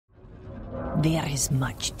There is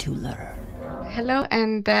much to learn. Hello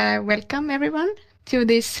and welcome everyone to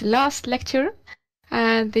this last lecture,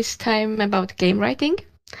 this time about game writing.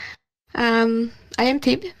 I am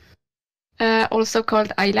Tib, also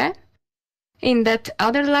called Aile, in that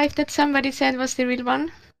other life that somebody said was the real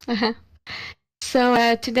one.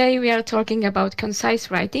 So today we are talking about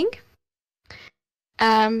concise writing.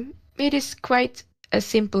 It is quite a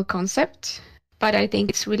simple concept, but I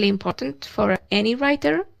think it's really important for any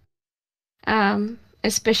writer,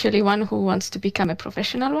 especially one who wants to become a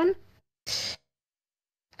professional one.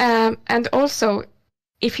 And also,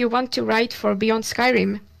 if you want to write for Beyond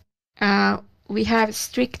Skyrim, we have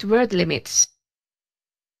strict word limits.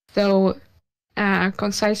 So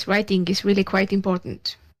concise writing is really quite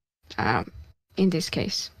important in this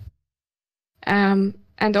case. And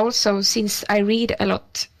also, since I read a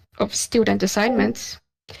lot of student assignments,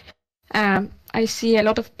 I see a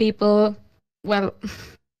lot of people, well,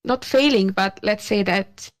 not failing, but let's say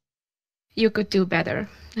that you could do better.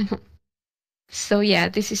 So yeah,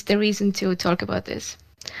 this is the reason to talk about this.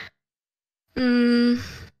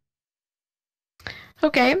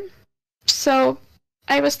 Okay, so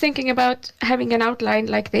I was thinking about having an outline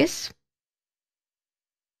like this.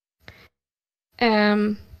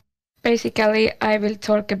 Basically, I will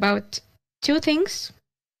talk about two things.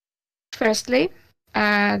 Firstly,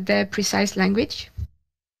 the precise language,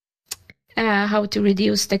 how to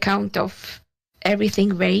reduce the count of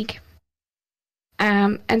everything vague.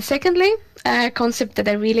 And secondly, a concept that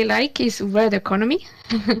I really like is word economy,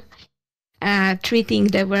 treating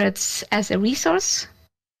the words as a resource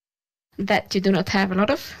that you do not have a lot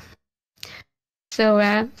of. So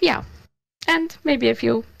yeah, and maybe a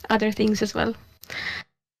few other things as well.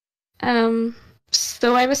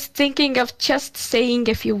 So I was thinking of just saying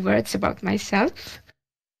a few words about myself.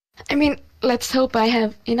 I mean, let's hope I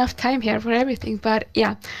have enough time here for everything, but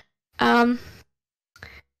yeah.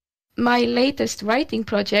 My latest writing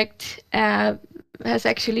project has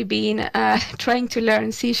actually been trying to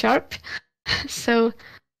learn C#, so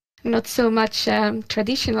not so much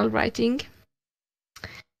traditional writing.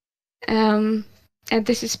 And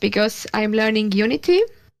this is because I'm learning Unity,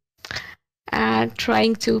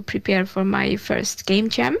 trying to prepare for my first game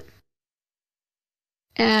jam,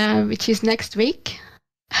 which is next week.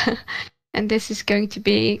 And this is going to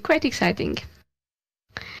be quite exciting.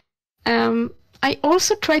 I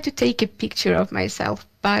also try to take a picture of myself,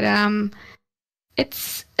 but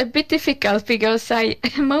it's a bit difficult because I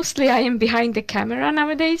am behind the camera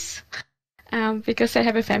nowadays, because I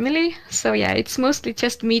have a family. So yeah, it's mostly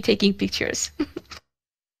just me taking pictures.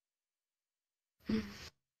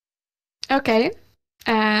 Okay,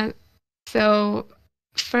 so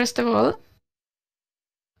first of all,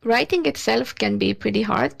 writing itself can be pretty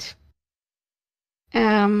hard.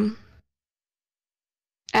 And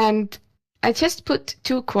I just put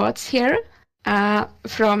two quotes here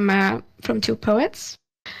from two poets,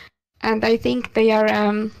 and I think they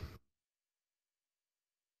are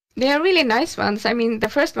really nice ones. I mean, the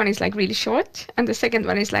first one is like really short, and the second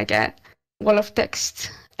one is like a wall of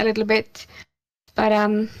text, a little bit. But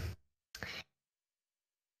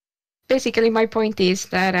basically, my point is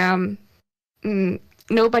that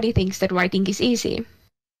nobody thinks that writing is easy.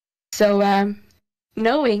 So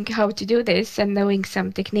knowing how to do this and knowing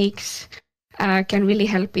some techniques can really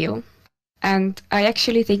help you. And I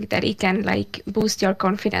actually think that it can like boost your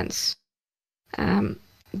confidence.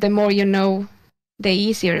 The more you know, the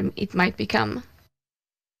easier it might become.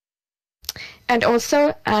 And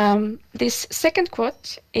also, this second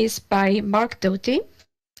quote is by Mark Doty.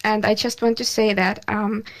 And I just want to say that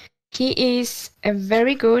he is a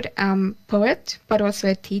very good poet, but also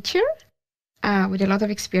a teacher with a lot of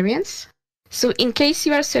experience. So in case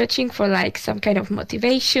you are searching for like some kind of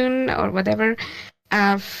motivation or whatever,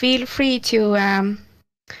 feel free to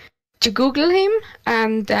Google him.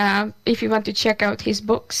 And if you want to check out his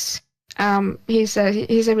books, he's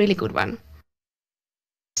a really good one.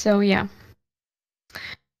 So yeah.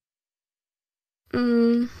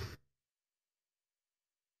 And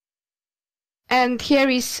here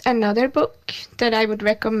is another book that I would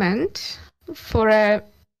recommend for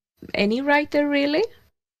any writer, really.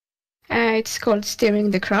 It's called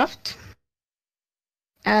Steering the Craft.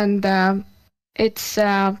 And it's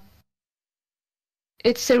a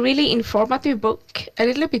really informative book, a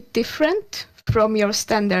little bit different from your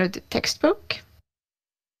standard textbook.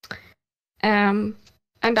 And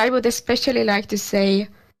I would especially like to say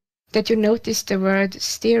that you notice the word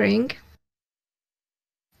steering,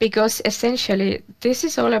 because essentially this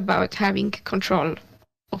is all about having control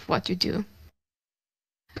of what you do.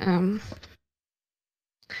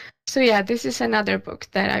 So yeah, this is another book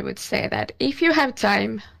that I would say that if you have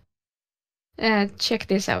time, check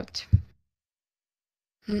this out.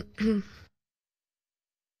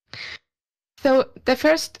 So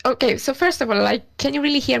first of all, like, can you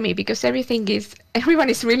really hear me? Because everyone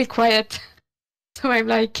is really quiet. So I'm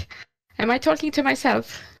like, am I talking to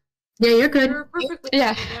myself? Yeah, you're good. You're perfectly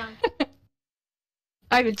Yeah. yeah.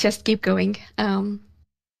 I will just keep going.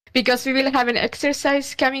 Because we will have an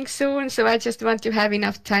exercise coming soon, so I just want to have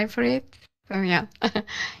enough time for it. So yeah.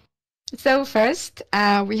 So first,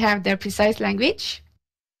 we have the precise language.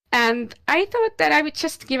 And I thought that I would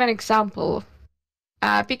just give an example,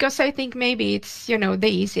 because I think maybe it's, the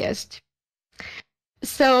easiest.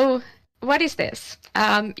 So what is this?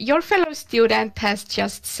 Your fellow student has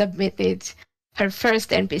just submitted her first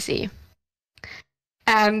NPC.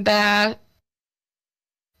 And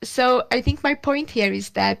so I think my point here is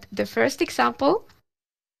that the first example,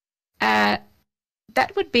 that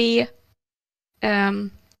would be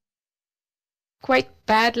quite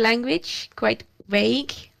bad language, quite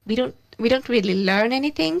vague. We don't really learn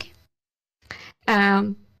anything.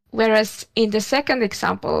 Whereas in the second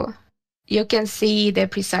example, you can see the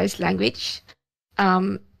precise language,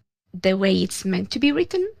 the way it's meant to be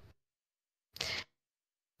written.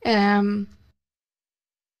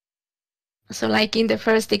 So like in the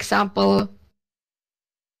first example,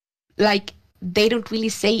 like they don't really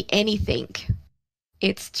say anything.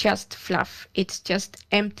 It's just fluff. It's just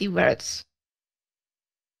empty words.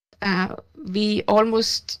 We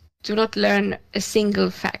almost do not learn a single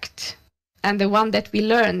fact. And the one that we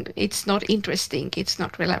learn, it's not interesting. It's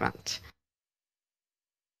not relevant.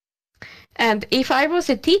 And if I was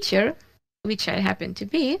a teacher, which I happen to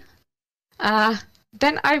be,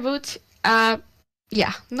 then I would,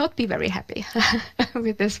 not be very happy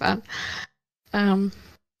with this one.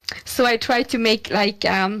 So I try to make like,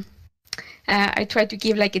 I try to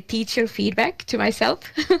give like a teacher feedback to myself.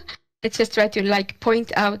 I just try to like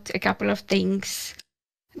point out a couple of things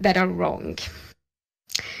that are wrong.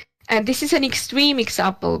 And this is an extreme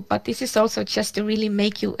example, but this is also just to really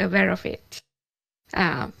make you aware of it.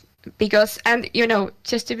 Because, and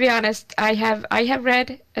just to be honest, I have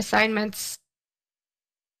read assignments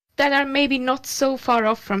that are maybe not so far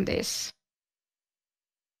off from this.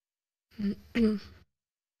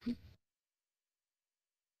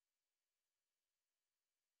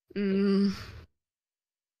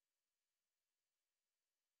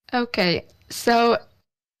 Okay, so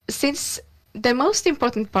since the most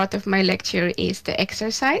important part of my lecture is the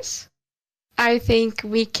exercise, I think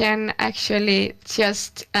we can actually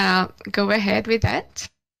just go ahead with that,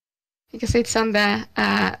 because it's on the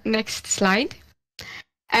next slide.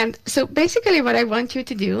 And so basically what I want you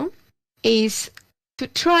to do is to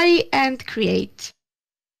try and create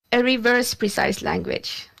a reverse precise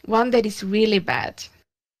language, one that is really bad.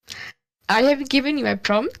 I have given you a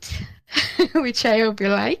prompt, which I hope you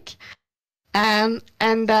like.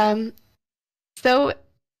 So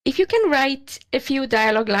if you can write a few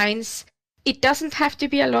dialogue lines, it doesn't have to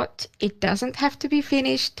be a lot. It doesn't have to be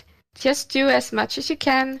finished. Just do as much as you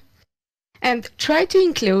can and try to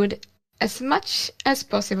include as much as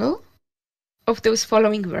possible of those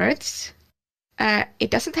following words. It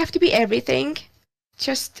doesn't have to be everything.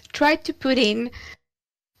 Just try to put in,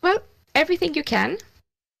 well, everything you can.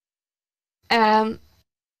 And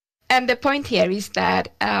the point here is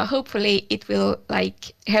that hopefully it will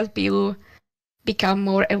like help you become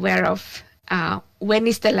more aware of when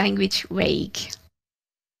is the language vague.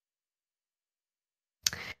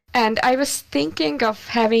 And I was thinking of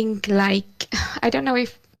having like, I don't know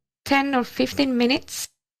if 10 or 15 minutes.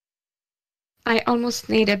 I almost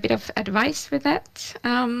need a bit of advice with that.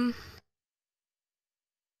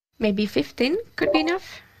 Maybe 15 could be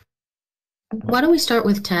enough. Why don't we start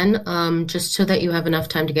with 10, just so that you have enough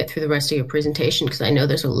time to get through the rest of your presentation, because I know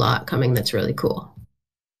there's a lot coming that's really cool.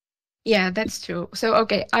 Yeah, that's true. So,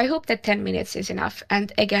 okay, I hope that 10 minutes is enough.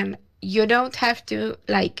 And again, you don't have to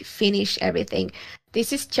like finish everything.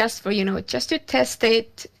 This is just for, just to test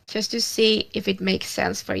it, just to see if it makes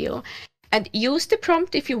sense for you. And use the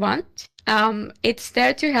prompt if you want. It's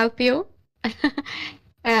there to help you.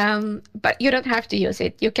 But you don't have to use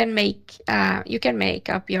it. You can make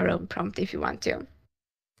up your own prompt if you want to.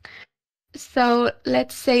 So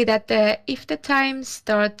let's say that if the time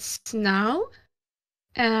starts now,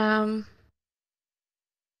 I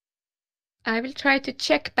will try to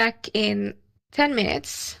check back in 10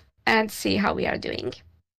 minutes and see how we are doing.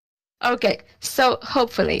 Okay, so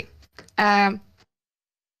hopefully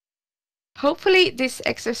this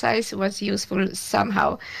exercise was useful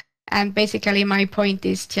somehow. And basically my point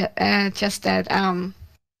is just that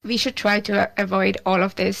we should try to avoid all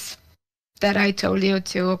of this that I told you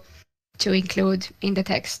to include in the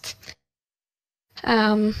text.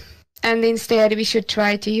 And instead, we should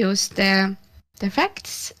try to use the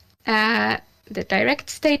facts, the direct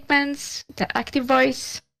statements, the active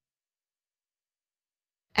voice.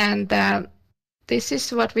 And this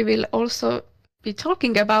is what we will also be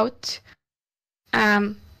talking about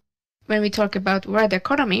when we talk about word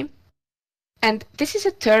economy. And this is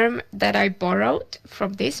a term that I borrowed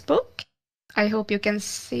from this book. I hope you can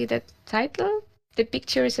see the title. The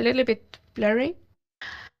picture is a little bit blurry.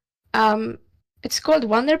 It's called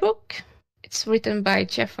Wonder Book. It's written by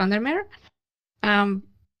Jeff Vandermeer.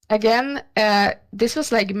 Again, this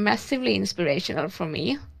was like massively inspirational for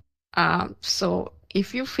me. So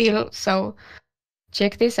if you feel so,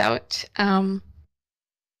 check this out.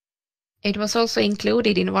 It was also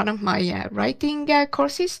included in one of my writing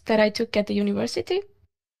courses that I took at the university.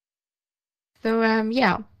 So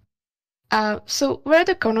yeah. So word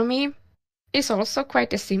economy is also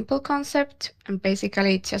quite a simple concept, and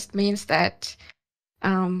basically it just means that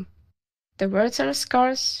the words are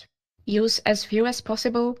scarce, use as few as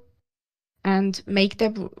possible, and make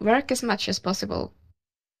them work as much as possible.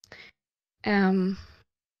 And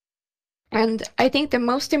I think the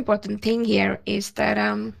most important thing here is that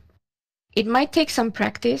it might take some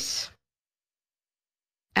practice,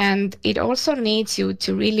 and it also needs you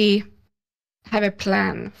to really have a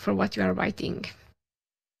plan for what you are writing.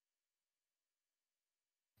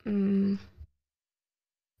 And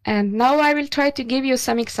now I will try to give you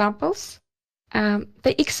some examples.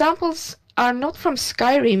 The examples are not from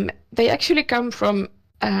Skyrim. They actually come from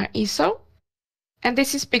ESO. And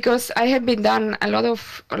this is because I have been done a lot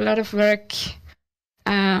of work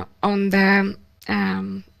on the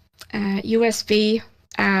USB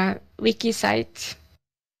wiki site.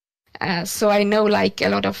 So I know like a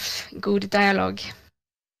lot of good dialogue.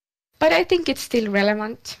 But I think it's still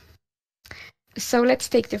relevant. So let's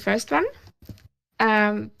take the first one.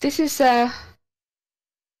 This is a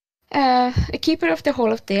keeper of the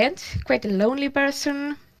Hall of Dead, quite a lonely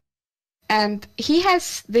person. And he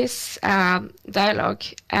has this dialogue.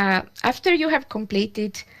 After you have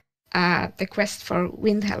completed the quest for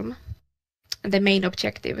Windhelm, the main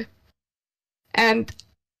objective. And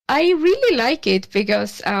I really like it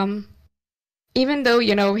because even though,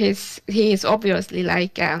 you know, he is obviously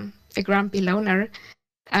like a grumpy loner,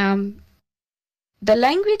 the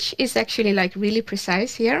language is actually like really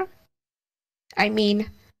precise here. I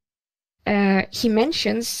mean, he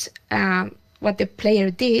mentions what the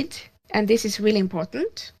player did, and this is really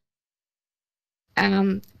important.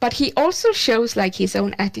 But he also shows like his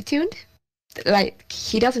own attitude, like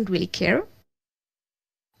he doesn't really care.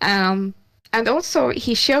 And also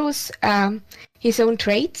he shows his own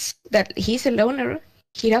traits, that he's a loner.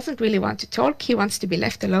 He doesn't really want to talk. He wants to be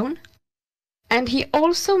left alone. And he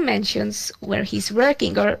also mentions where he's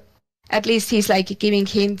working, or at least he's like giving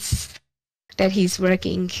hints that he's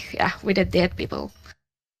working with the dead people.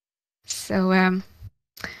 So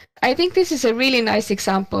I think this is a really nice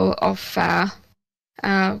example of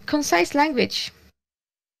concise language.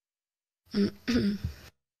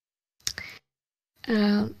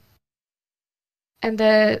 And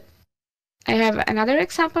I have another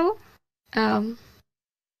example.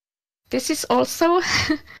 This is also,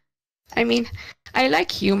 I mean, I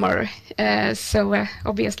like humor, so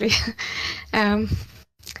obviously.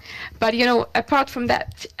 But, you know, apart from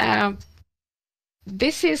that,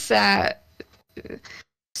 this is a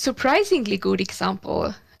surprisingly good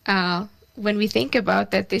example when we think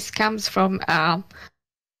about that this comes from a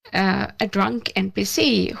drunk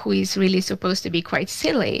NPC who is really supposed to be quite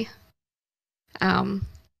silly.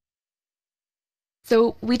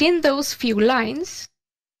 So within those few lines,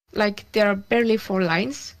 like there are barely 4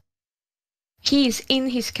 lines, he is in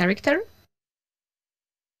his character,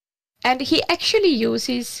 and he actually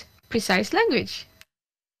uses precise language.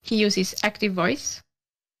 He uses active voice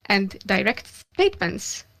and direct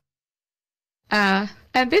statements. And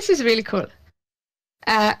this is really cool.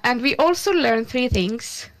 And we also learn 3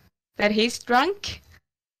 things: that he's drunk,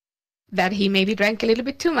 that he maybe drank a little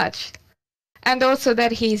bit too much, and also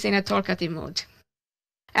that he's in a talkative mood.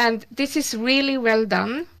 And this is really well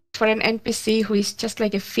done for an NPC who is just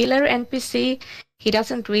like a filler NPC. He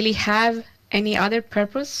doesn't really have any other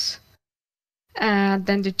purpose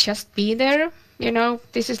than to just be there. You know,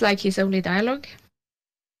 this is like his only dialogue.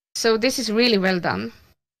 So this is really well done.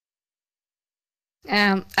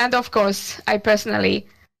 And of course, I personally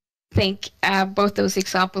think both those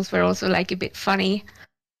examples were also like a bit funny.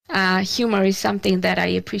 Humor is something that I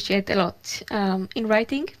appreciate a lot in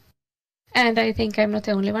writing. And I think I'm not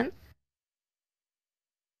the only one.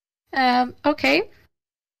 Okay.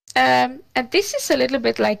 And this is a little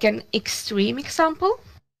bit like an extreme example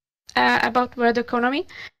about word economy.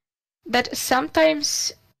 That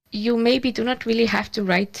sometimes you maybe do not really have to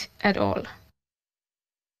write at all.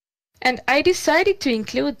 And I decided to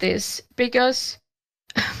include this because,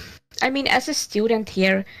 I mean, as a student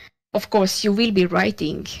here, of course, you will be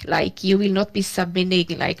writing, like you will not be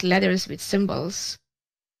submitting like letters with symbols.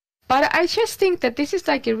 But I just think that this is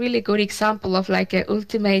like a really good example of like a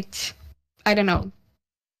ultimate, I don't know,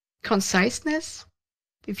 conciseness,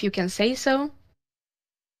 if you can say so.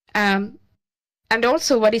 And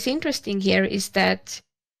also what is interesting here is that,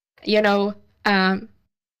 you know,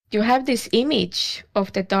 you have this image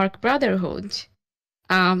of the Dark Brotherhood.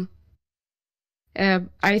 I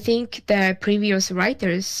think the previous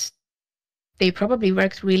writers, they probably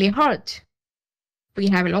worked really hard. We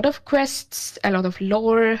have a lot of quests, a lot of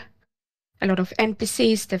lore, a lot of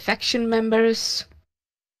NPCs, the faction members.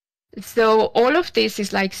 So all of this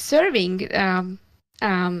is like serving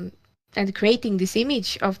and creating this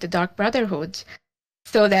image of the Dark Brotherhood,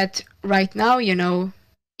 so that right now, you know,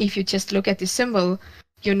 if you just look at the symbol,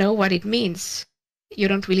 you know what it means. You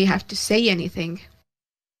don't really have to say anything.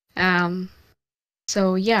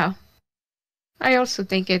 So yeah, I also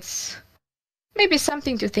think it's maybe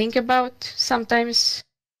something to think about sometimes.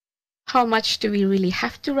 How much do we really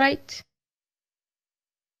have to write?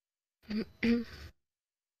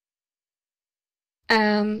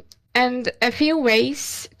 And a few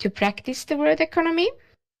ways to practice the word economy.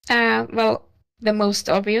 Well, the most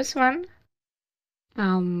obvious one,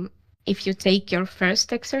 if you take your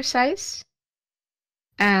first exercise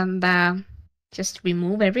and just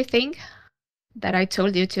remove everything that I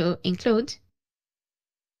told you to include,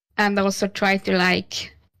 and also try to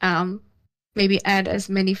like maybe add as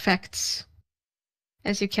many facts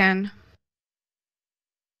as you can.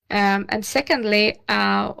 And secondly,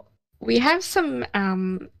 we have some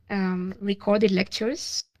recorded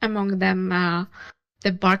lectures, among them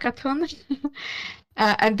the Barkathon.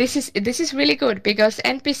 And this is really good because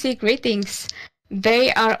NPC greetings,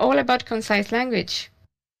 they are all about concise language.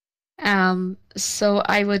 So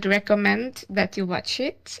I would recommend that you watch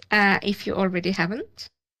it if you already haven't.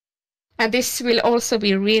 And this will also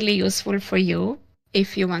be really useful for you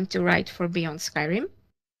if you want to write for Beyond Skyrim,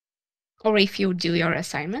 or if you do your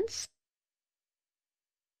assignments.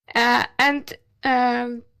 And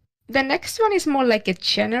the next one is more like a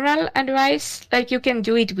general advice, like you can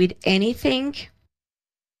do it with anything.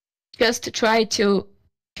 Just try to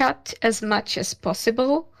cut as much as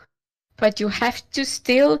possible, but you have to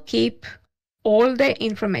still keep all the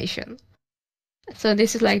information. So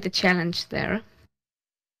this is like the challenge there.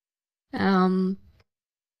 And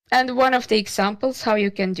one of the examples how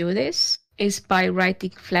you can do this is by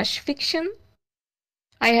writing flash fiction.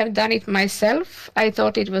 I have done it myself. I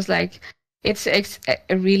thought it was like, it's a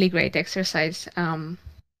really great exercise.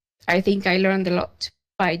 I think I learned a lot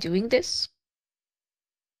by doing this.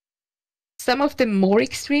 Some of the more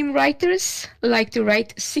extreme writers like to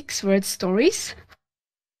write 6-word stories.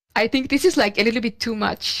 I think this is like a little bit too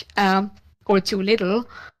much or too little.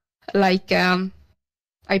 Like,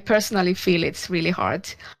 I personally feel it's really hard.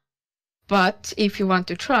 But if you want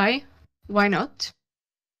to try, why not?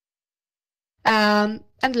 And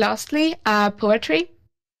lastly, poetry.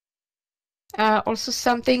 Also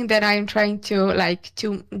something that I'm trying to like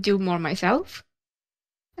to do more myself.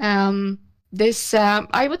 This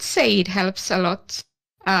I would say it helps a lot.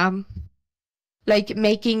 Like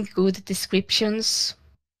making good descriptions,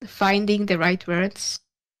 finding the right words.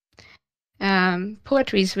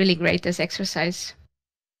 Poetry is really great as exercise.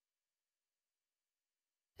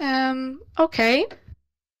 Okay.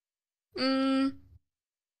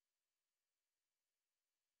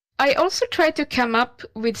 I also try to come up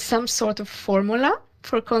with some sort of formula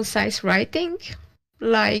for concise writing,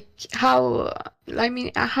 like how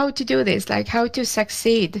to do this, like how to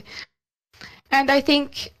succeed. And I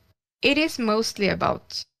think it is mostly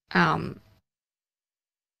about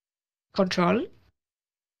control,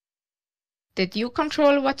 that you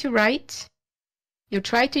control what you write, you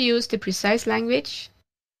try to use the precise language,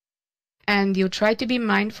 and you try to be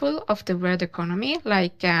mindful of the word economy,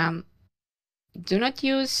 like do not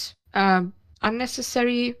use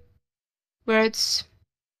unnecessary words.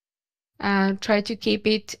 Try to keep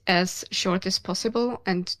it as short as possible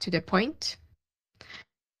and to the point.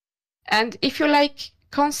 And if you like,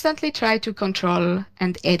 constantly try to control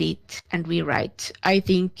and edit and rewrite. I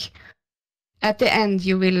think at the end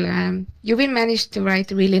you will manage to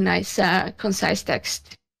write really nice, concise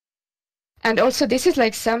text. And also, this is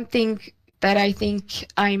like something that I think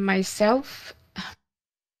I myself,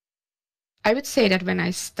 I would say that when I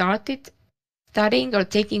started studying or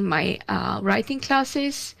taking my writing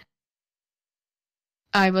classes,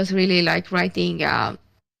 I was really like writing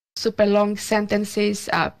super long sentences,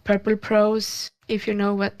 purple prose. if you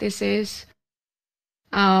know what this is.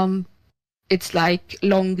 It's like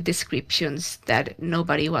long descriptions that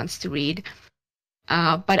nobody wants to read.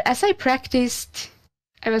 But as I practiced,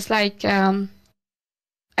 I was like,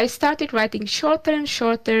 I started writing shorter and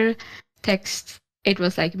shorter text. It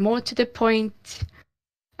was like more to the point,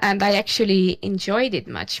 and I actually enjoyed it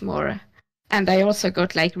much more. And I also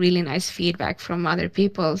got like really nice feedback from other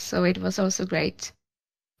people, so it was also great.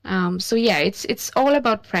 So yeah, it's all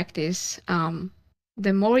about practice.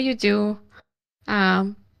 The more you do,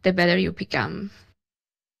 the better you become.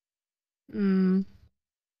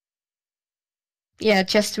 Yeah,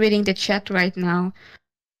 just reading the chat right now.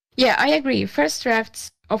 Yeah, I agree. First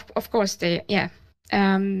drafts, of course, they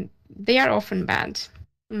are often bad.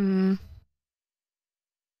 Mm.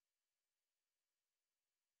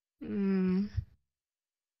 Mm.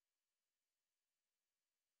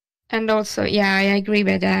 And also, yeah, I agree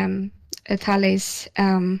with Thales.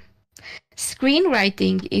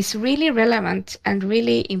 Screenwriting is really relevant and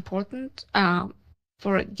really important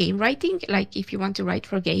for game writing, like if you want to write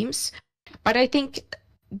for games. But I think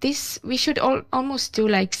we should almost do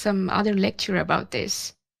like some other lecture about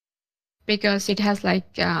this, because it has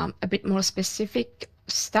like a bit more specific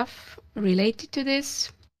stuff related to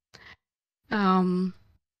this.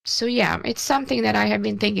 So yeah, it's something that I have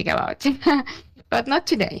been thinking about, but not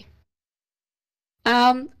today.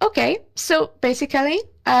 Okay, so basically,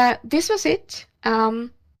 this was it.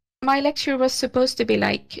 My lecture was supposed to be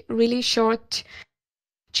like really short,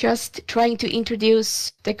 just trying to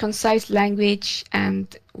introduce the concise language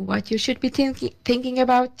and what you should be thinking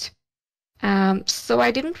about. So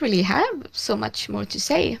I didn't really have so much more to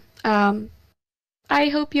say. I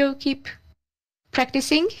hope you keep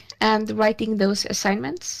practicing and writing those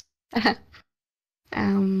assignments.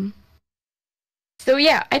 So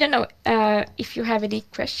yeah, I don't know if you have any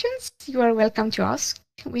questions. You are welcome to ask.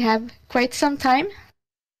 We have quite some time.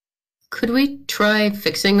 Could we try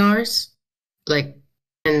fixing ours, like,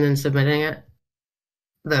 and then submitting it?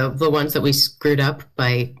 The ones that we screwed up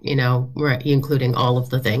by, including all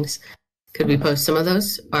of the things. Could we post some of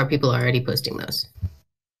those? Or are people already posting those?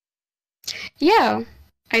 Yeah,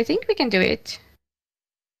 I think we can do it.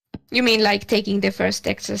 You mean like taking the first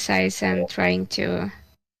exercise and trying to...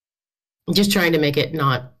 Just trying to make it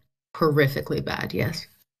not horrifically bad, yes.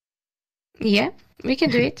 Yeah, we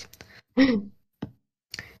can do it.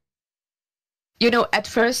 At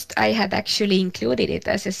first I had actually included it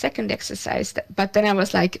as a second exercise, but then I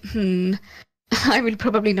was like, I will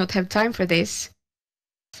probably not have time for this.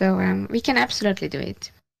 So we can absolutely do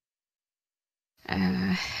it.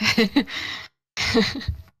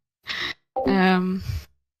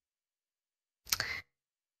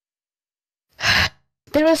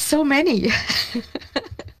 There are so many.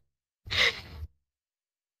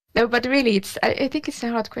 No, but really, I think it's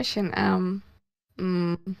a hard question.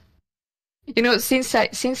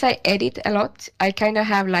 Since I edit a lot, I kind of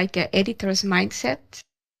have like an editor's mindset.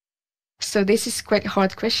 So this is quite a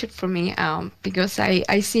hard question for me, because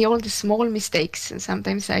I see all the small mistakes, and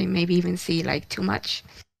sometimes I maybe even see like too much.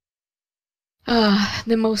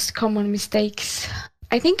 The most common mistakes.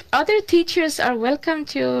 I think other teachers are welcome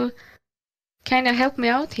to kind of help me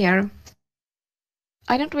out here.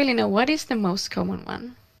 I don't really know what is the most common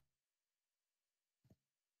one.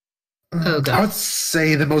 Oh, God. I would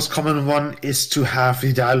say the most common one is to have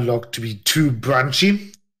the dialogue to be too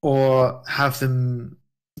branchy, or have them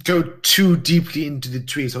go too deeply into the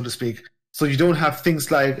tree, so to speak. So you don't have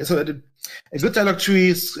things like... a good dialogue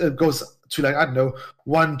tree goes to, like, I don't know,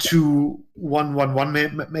 1, 2, 1, 1,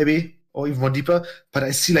 1 maybe, or even more deeper. But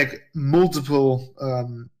I see like multiple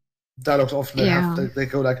dialogues often they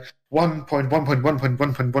go like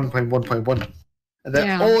 1.1.1.1.1.1.1, and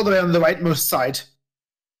they're all the way on the rightmost side.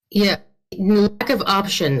 Yeah, lack of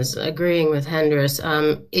options, agreeing with Hendris.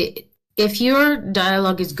 If your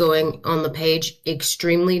dialogue is going on the page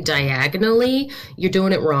extremely diagonally, you're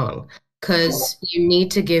doing it wrong, because you need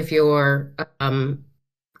to give your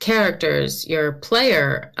characters, your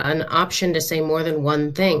player, an option to say more than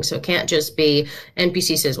one thing. So it can't just be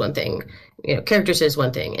NPC says one thing, character says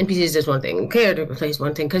one thing, NPC says one thing, character plays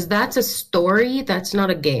one thing, because that's a story, that's not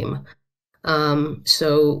a game.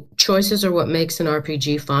 So choices are what makes an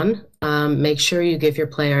RPG fun. Make sure you give your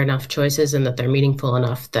player enough choices and that they're meaningful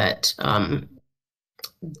enough that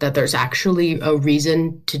that there's actually a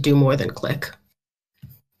reason to do more than click.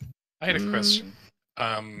 I had a question.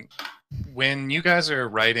 When you guys are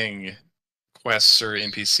writing quests or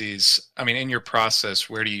NPCs, I mean, in your process,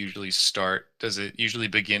 where do you usually start? Does it usually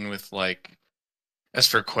begin with, like, as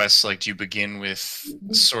for quests, like, do you begin with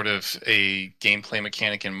sort of a gameplay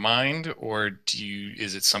mechanic in mind, or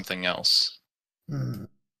is it something else?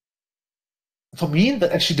 for me,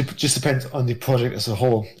 that actually just depends on the project as a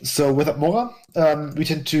whole. So with Mora, we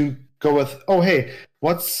tend to go with, oh, hey,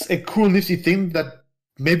 what's a cool, nifty thing that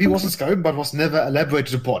maybe was in Skyrim but was never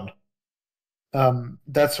elaborated upon?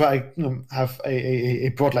 That's why I have a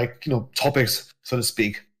broad, topics, so to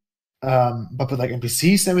speak. But with like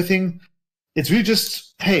NPCs and everything, it's really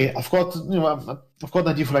just, hey, I've got an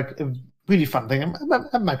idea for like a really fun thing.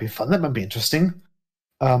 That might be fun. That might be interesting.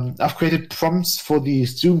 I've created prompts for the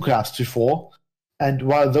student class before, and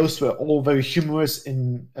while those were all very humorous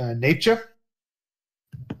in nature,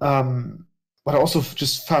 what I also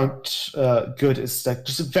just found good is like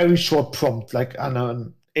just a very short prompt, like I don't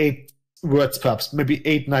know, 8 words perhaps, maybe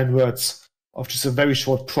 8-9 words of just a very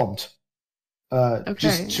short prompt,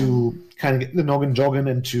 just to kind of get the noggin jogging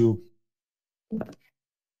and to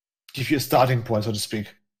give you a starting point, so to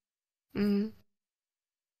speak.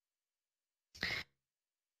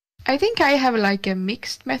 I think I have like a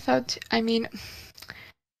mixed method. I mean,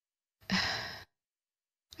 I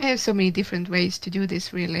have so many different ways to do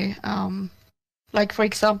this, really. Like, for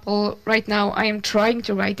example, right now I am trying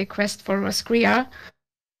to write a quest for Raskria,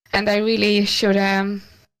 and I really should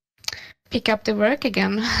pick up the work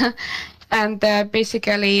again. And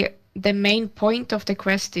basically, the main point of the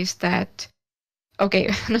quest is that, okay,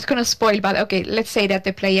 I'm not going to spoil, but okay, let's say that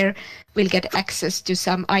the player will get access to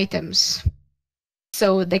some items.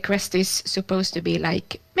 So the quest is supposed to be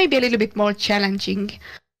like maybe a little bit more challenging.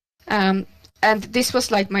 And this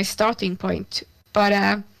was like my starting point.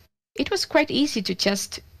 But it was quite easy to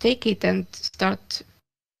just take it and start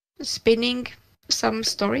spinning some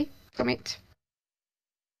story from it.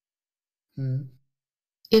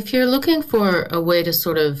 If you're looking for a way to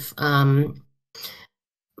sort of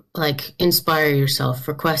like inspire yourself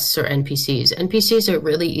for quests or NPCs. NPCs are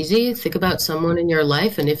really easy. Think about someone in your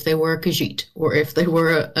life, and if they were a Khajiit or if they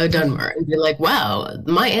were a Dunmer, and be like, wow,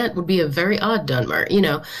 my aunt would be a very odd Dunmer,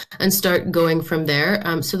 and start going from there,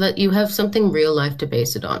 so that you have something real life to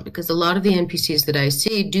base it on. Because a lot of the NPCs that I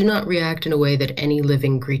see do not react in a way that any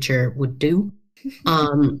living creature would do.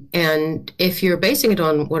 And if you're basing it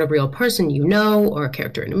on what a real person or a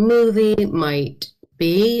character in a movie might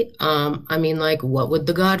be, I mean, like, what would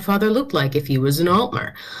the Godfather look like if he was an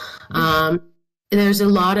Altmer? There's a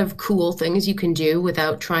lot of cool things you can do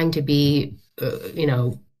without trying to be,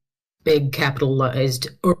 big capitalized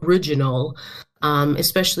original,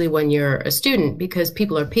 especially when you're a student, because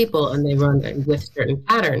people are people and they run with certain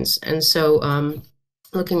patterns. And so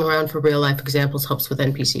looking around for real life examples helps with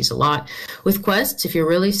NPCs a lot. With quests, if you're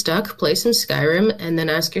really stuck, play some Skyrim and then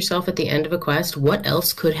ask yourself at the end of a quest, what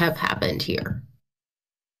else could have happened here?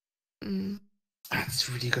 That's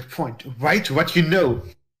a really good point. Write what you know.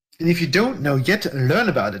 And if you don't know yet, learn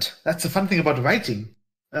about it. That's the fun thing about writing.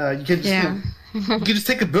 You can just, you can just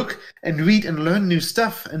take a book and read and learn new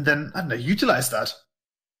stuff and then, I don't know, utilize that.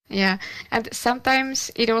 Yeah, and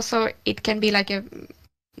sometimes it can be like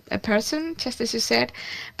a person, just as you said,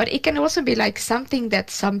 but it can also be like something that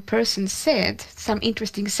some person said, some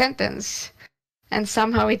interesting sentence, and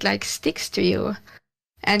somehow it like sticks to you,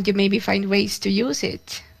 and you maybe find ways to use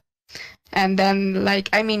it. And then, like,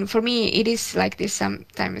 I mean, for me, it is like this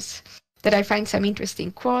sometimes, that I find some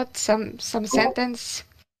interesting quote, some sentence,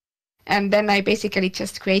 and then I basically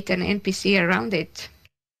just create an NPC around it.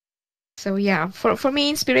 So yeah, for me,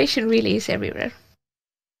 inspiration really is everywhere.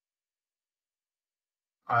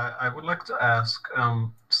 I would like to ask,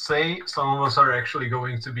 say some of us are actually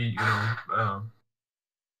going to be,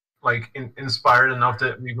 inspired enough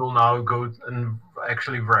that we will now go and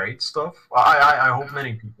actually write stuff. I hope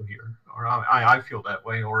many people here, or I feel that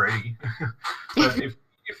way already. But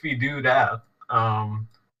if we do that,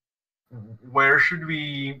 where should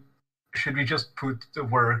we just put the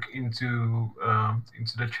work into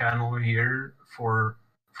the channel here for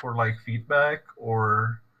like feedback,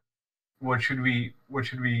 or what should we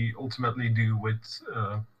ultimately do with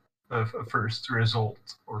a first result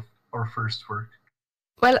or first work?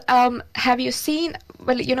 Well, have you seen,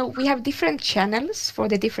 we have different channels for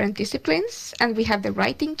the different disciplines, and we have the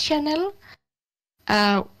writing channel,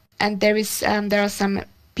 and there are some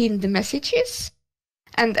pinned messages,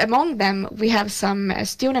 and among them we have some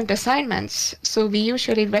student assignments. So we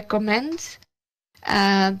usually recommend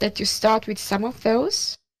that you start with some of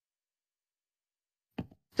those.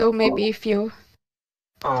 So maybe if you...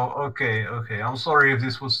 Oh, okay. I'm sorry if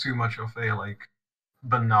this was too much of a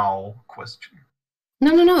banal question.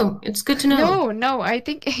 No. It's good to know. No. I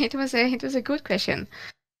think it was a good question.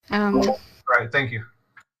 Right. Thank you.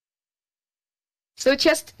 So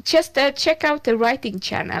just check out the writing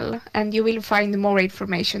channel, and you will find more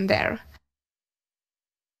information there.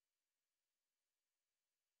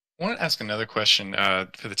 I want to ask another question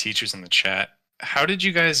for the teachers in the chat. how did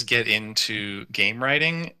you guys get into game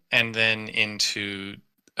writing and then into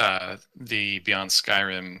the Beyond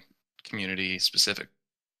Skyrim community specifically?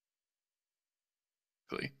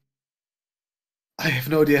 I have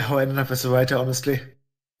no idea how I ended up as a writer, honestly.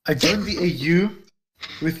 I joined the AU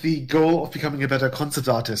with the goal of becoming a better concept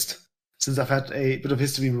artist, since I've had a bit of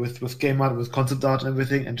history with game art, with concept art and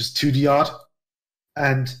everything, and just 2D art.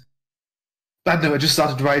 But no, I just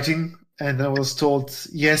started writing, and I was told,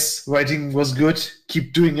 yes, writing was good,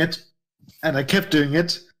 keep doing it. And I kept doing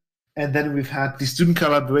it. And then we've had the student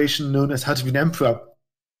collaboration known as How to Be an Emperor,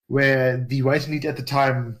 where the writing lead at the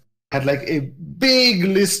time had like a big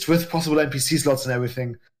list with possible NPC slots and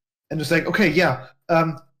everything. And it's like, okay, yeah,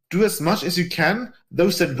 do as much as you can.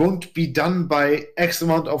 Those that won't be done by X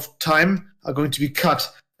amount of time are going to be cut.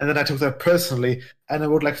 And then I took that personally, and I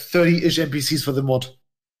wrote like 30-ish NPCs for the mod.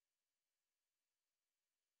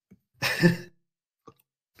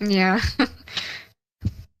 Yeah.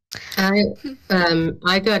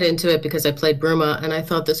 I got into it because I played Bruma, and I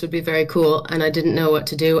thought this would be very cool, and I didn't know what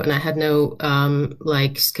to do, and I had no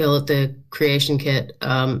like skill at the creation kit.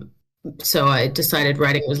 So I decided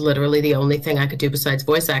writing was literally the only thing I could do besides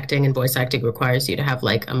voice acting, and voice acting requires you to have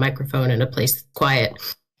like a microphone and a place quiet.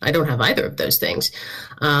 I don't have either of those things.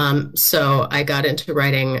 So I got into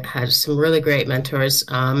writing, had some really great mentors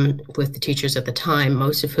with the teachers at the time,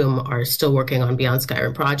 most of whom are still working on Beyond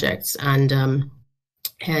Skyrim projects.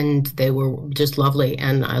 And they were just lovely,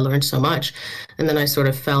 and I learned so much. And then I sort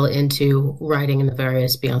of fell into writing in the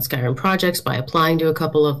various Beyond Skyrim projects by applying to a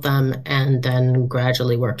couple of them, and then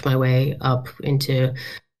gradually worked my way up into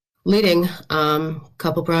leading a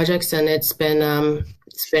couple projects, and it's been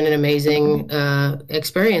an amazing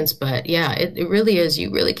experience. But yeah, it really is.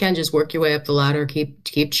 You really can just work your way up the ladder,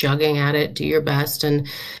 keep chugging at it, do your best, and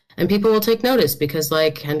people will take notice, because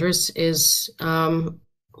like Hendris is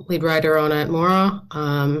lead writer on Atmora,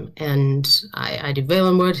 and I do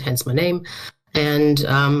Valenwood, hence my name. And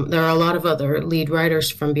there are a lot of other lead writers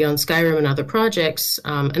from Beyond Skyrim and other projects,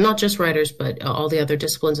 and not just writers, but all the other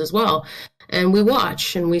disciplines as well. And we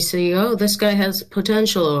watch and we see, oh, this guy has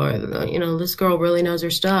potential, or this girl really knows her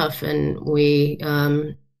stuff, and we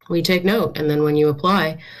take note. And then when you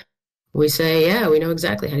apply, we say, yeah, we know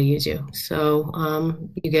exactly how to use you. So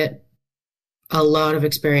you get a lot of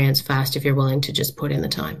experience fast if you're willing to just put in the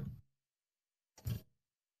time.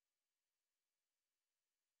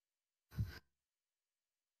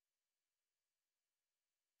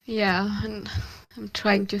 Yeah, and I'm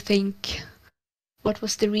trying to think what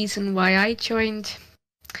was the reason why I joined.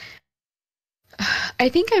 I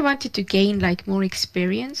think I wanted to gain like more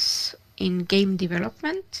experience in game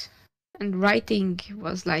development, and writing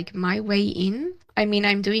was like my way in. I mean,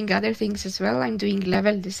 I'm doing other things as well. I'm doing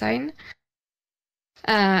level design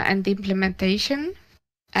and implementation.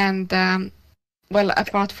 And well,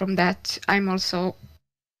 apart from that, I'm also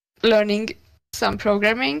learning some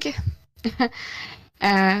programming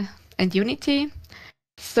and Unity.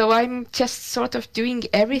 So I'm just sort of doing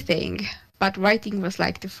everything, but writing was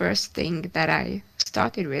like the first thing that I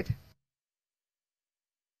started with.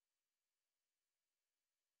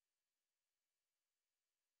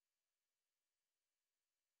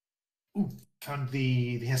 Found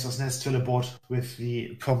the Hesper's Nest tool board with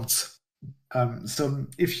the prompts. So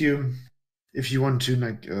if you want to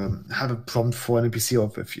like have a prompt for an NPC,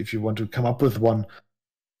 or if you want to come up with one,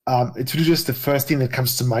 it's really just the first thing that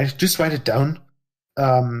comes to mind. Just write it down.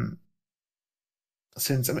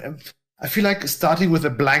 Since I feel like starting with a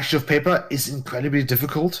blank sheet of paper is incredibly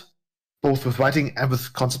difficult, both with writing and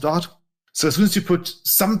with concept art. So as soon as you put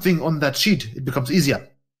something on that sheet, it becomes easier.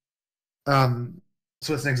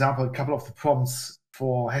 So as an example, a couple of the prompts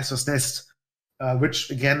for Hesper's Nest, which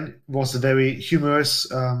again was a very humorous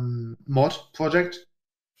mod project.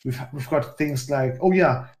 We've got things like, oh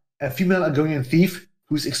yeah, a female Argonian thief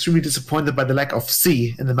who's extremely disappointed by the lack of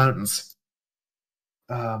sea in the mountains.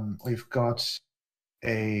 We've got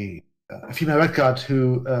a female Redguard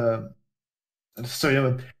who, a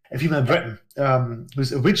female Breton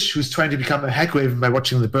who's a witch who's trying to become a Hagraven by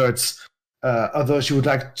watching the birds, although she would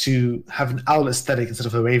like to have an owl aesthetic instead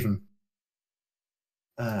of a raven.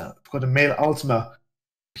 We've got a male Ultima.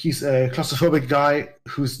 He's a claustrophobic guy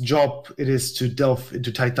whose job it is to delve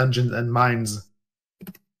into tight dungeons and mines.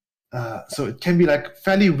 So it can be like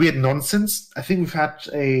fairly weird nonsense. I think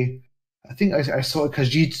I saw a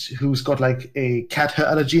Khajiit who's got like a cat hair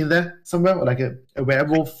allergy in there somewhere, or like a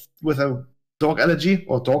werewolf with a dog allergy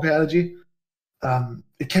or dog hair allergy.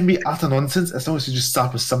 It can be utter nonsense as long as you just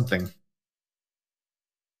start with something.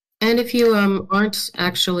 And if you aren't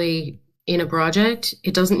actually in a project,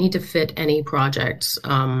 it doesn't need to fit any projects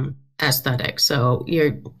aesthetic. So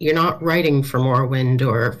you're not writing for Morrowind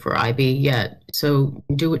or for IB yet. So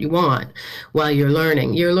do what you want while you're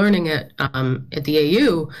learning. You're learning at the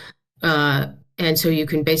AU, and so you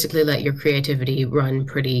can basically let your creativity run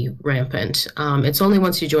pretty rampant. It's only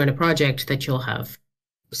once you join a project that you'll have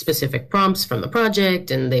specific prompts from the project,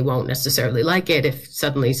 and they won't necessarily like it if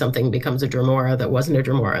suddenly something becomes a Dremora that wasn't a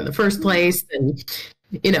Dremora in the first place, and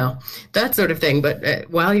that sort of thing. But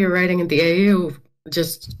while you're writing at the AU,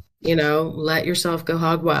 just let yourself go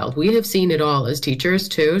hog wild. We have seen it all as teachers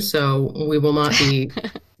too, so we will not be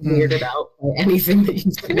weirded out by anything that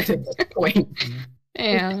you submit at this point.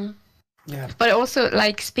 Yeah. But also,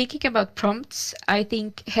 like, speaking about prompts, I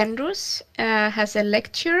think Hendrus has a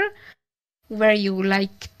lecture where you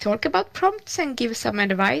talk about prompts and give some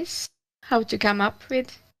advice how to come up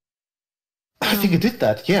with. I think I did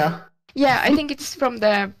that. Yeah. Yeah, I think it's from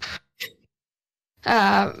the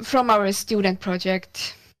from our student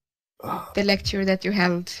project, the lecture that you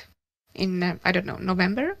held in I don't know,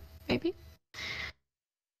 November maybe.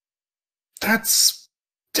 That's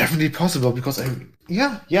definitely possible because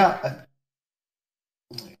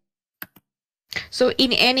So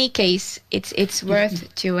in any case, it's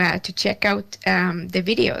worth to check out the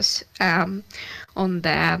videos on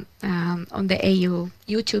the AU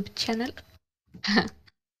YouTube channel.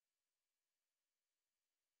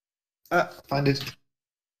 Find it.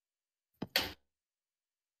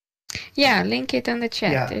 Yeah, link it on the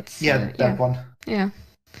chat. That one. Yeah.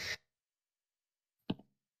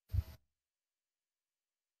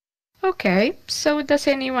 Okay, so does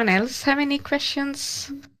anyone else have any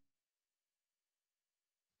questions?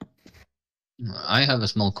 I have a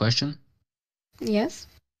small question. Yes.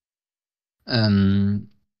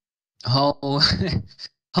 How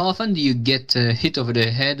how often do you get hit over the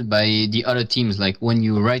head by the other teams? Like when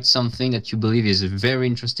you write something that you believe is very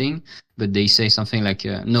interesting, but they say something like,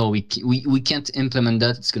 "No, we can't implement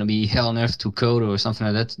that. It's gonna be hell on earth to code," or something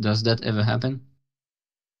like that. Does that ever happen?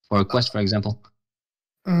 For a quest, for example.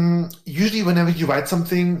 Usually, whenever you write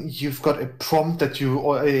something, you've got a prompt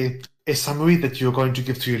or a summary that you're going to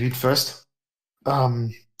give to your lead first.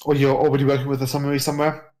 Or you're already working with a summary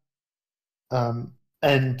somewhere.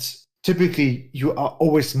 And typically, you are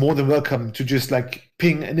always more than welcome to just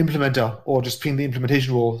ping an implementer or just ping the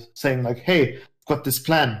implementation role saying hey, I've got this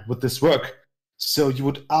plan, would this work? So you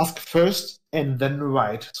would ask first and then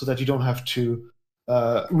write so that you don't have to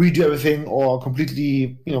redo everything or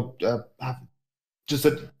completely, just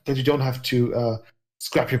that you don't have to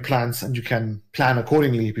scrap your plans and you can plan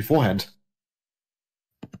accordingly beforehand.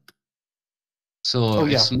 So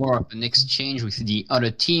it's more of an exchange with the other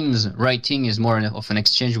teams. Writing is more of an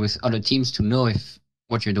exchange with other teams to know if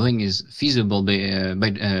what you're doing is feasible,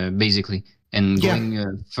 basically, and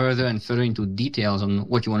going further and further into details on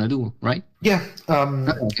what you want to do, right? Yeah.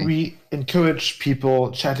 We encourage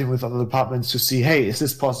people chatting with other departments to see, hey, is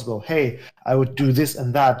this possible? Hey, I would do this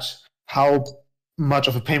and that. How much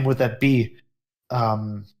of a pain would that be?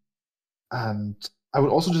 And I would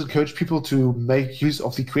also just encourage people to make use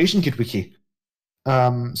of the Creation Kit wiki.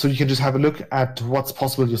 So you can just have a look at what's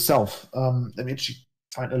possible yourself. Let me actually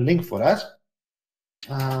find a link for that.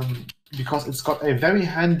 Because it's got a very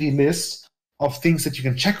handy list of things that you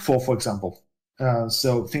can check for example.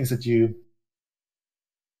 So things that you...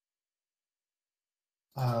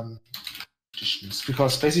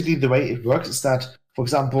 because basically the way it works is that, for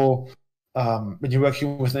example, when you're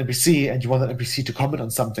working with an NPC and you want an NPC to comment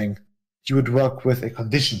on something, you would work with a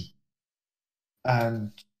condition.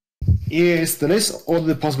 And here is the list of all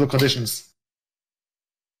the possible conditions,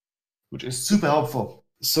 which is super helpful.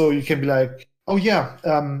 So you can be like, oh yeah,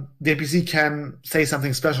 the NPC can say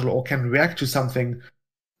something special or can react to something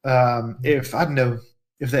if, I don't know,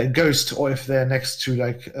 if they're a ghost or if they're next to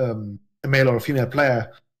a male or a female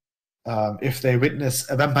player, if they witness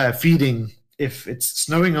a vampire feeding, if it's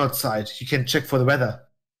snowing outside, you can check for the weather.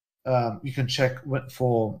 You can check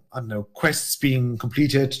for, I don't know, quests being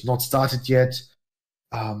completed, not started yet.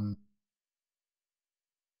 You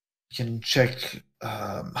can check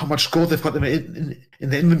how much gold they've got in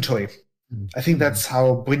the inventory. I think that's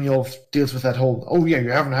how Brynjolf deals with that whole, oh yeah,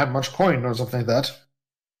 you haven't had much coin or something like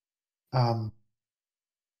that.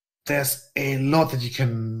 There's a lot that you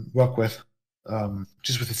can work with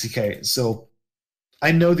just with the CK. So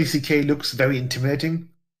I know the CK looks very intimidating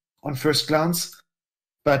on first glance,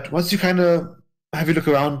 but once you kind of have a look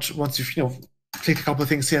around, once you've clicked a couple of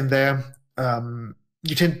things here and there,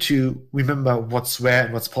 you tend to remember what's where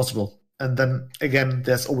and what's possible. And then again,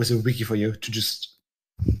 there's always a wiki for you to just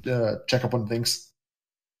check up on things.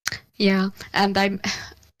 Yeah, and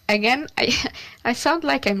again, I sound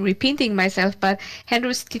like I'm repeating myself, but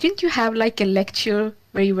Henrus, didn't you have like a lecture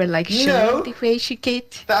where you were like showing No. the way she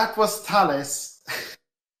kit? That was Thales.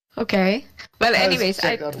 Okay. Well, Thales anyways,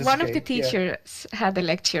 checked out this one of the game, yeah. teachers had a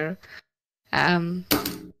lecture.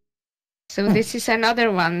 So this is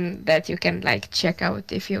another one that you can like check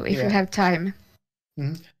out if you Yeah. have time.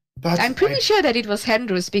 But I'm pretty sure that it was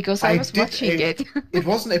Henrus because I was did watching it. It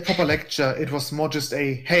wasn't a proper lecture. It was more just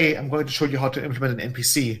a, hey, I'm going to show you how to implement an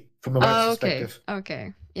NPC from a writer's okay. perspective.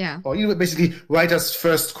 Okay. Yeah. Or basically writer's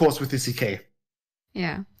first course with the CK.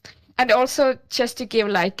 Yeah. And also just to give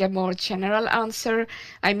like a more general answer,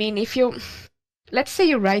 I mean, if you, let's say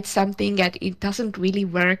you write something and it doesn't really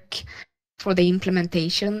work for the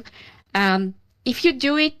implementation, if you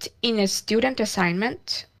do it in a student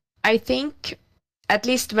assignment, I think, at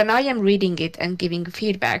least when I am reading it and giving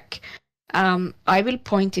feedback, I will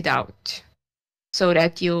point it out so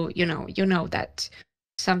that you know that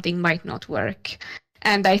something might not work.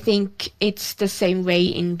 And I think it's the same way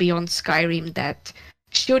in Beyond Skyrim, that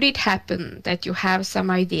should it happen that you have some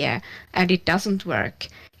idea and it doesn't work,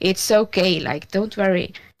 it's okay, like don't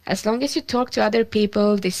worry. As long as you talk to other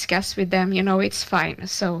people, discuss with them, it's fine.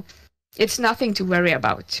 So it's nothing to worry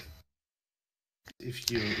about.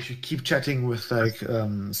 If you keep chatting with like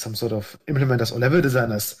some sort of implementers or level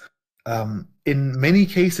designers, in many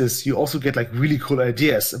cases you also get like really cool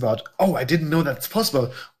ideas about, oh, I didn't know that's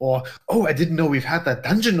possible, or oh, I didn't know we've had that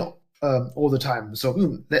dungeon all the time,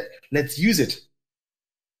 so let's use it.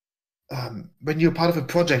 When you're part of a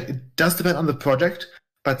project, it does depend on the project,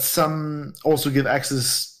 but some also give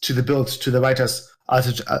access to the build to the writers.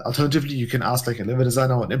 Alternatively, you can ask like a level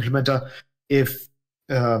designer or an implementer if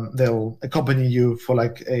they'll accompany you for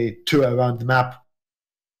like a tour around the map.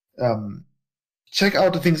 Check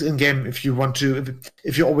out the things in game if you want to,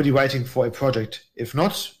 if you're already writing for a project. If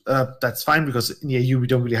not, that's fine, because in EU we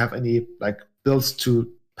don't really have any like builds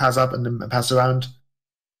to pass up and then pass around.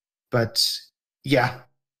 But yeah.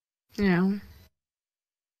 Yeah.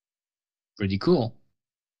 Pretty cool.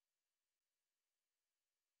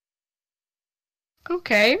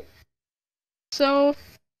 Okay. So,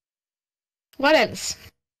 what else?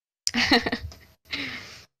 I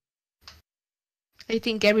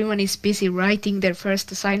think everyone is busy writing their first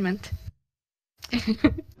assignment.